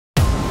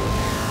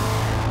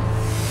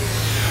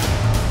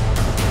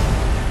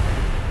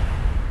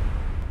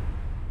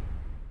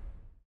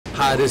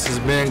Hi, this is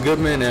Ben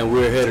Goodman, and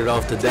we're headed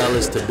off to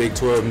Dallas to Big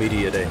 12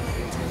 Media Day.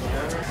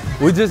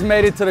 We just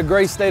made it to the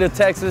great state of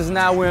Texas.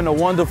 Now we're in the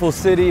wonderful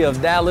city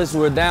of Dallas.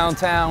 We're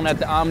downtown at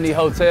the Omni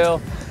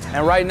Hotel,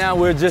 and right now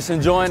we're just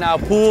enjoying our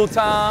pool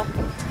time.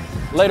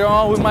 Later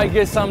on, we might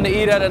get something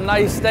to eat at a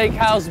nice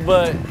steakhouse,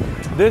 but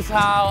this is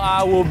how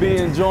I will be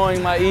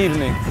enjoying my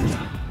evening.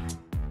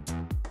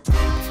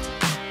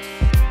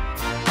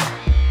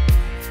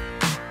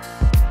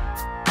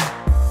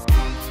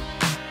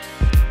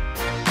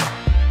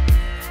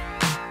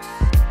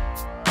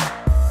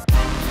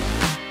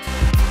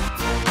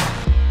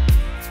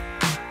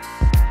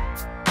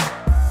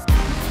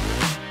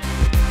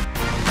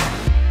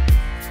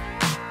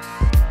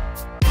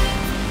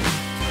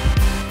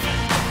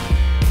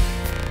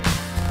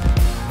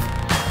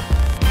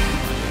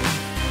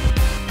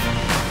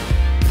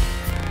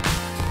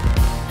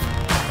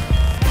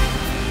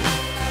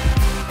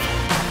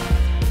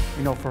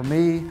 You know, for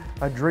me,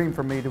 a dream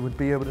for me would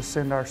be able to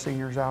send our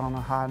seniors out on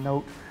a high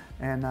note,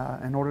 and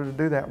in order to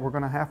do that, we're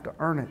going to have to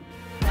earn it.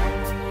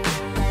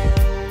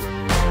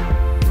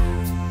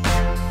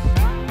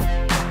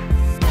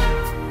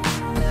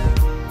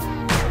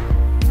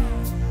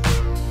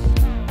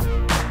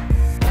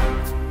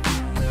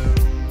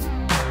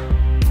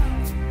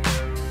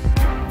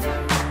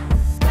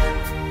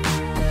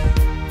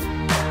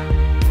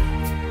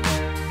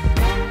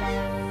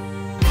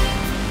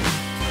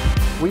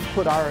 We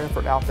put our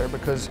effort out there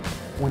because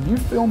when you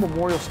fill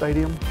Memorial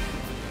Stadium,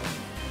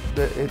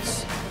 it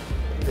is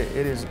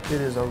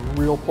a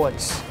real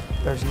place.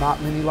 There's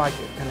not many like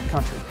it in the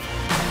country.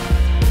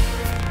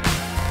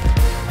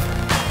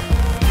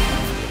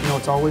 You know,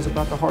 it's always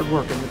about the hard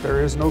work, and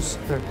there is no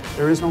secret.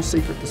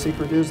 The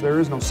secret is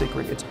there is no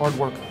secret. It's hard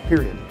work,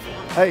 period.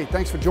 Hey,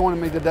 thanks for joining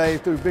me today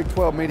through Big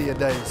 12 Media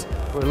Days.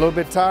 We're a little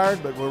bit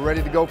tired, but we're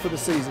ready to go for the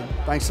season.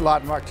 Thanks a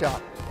lot, and rock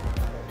chop.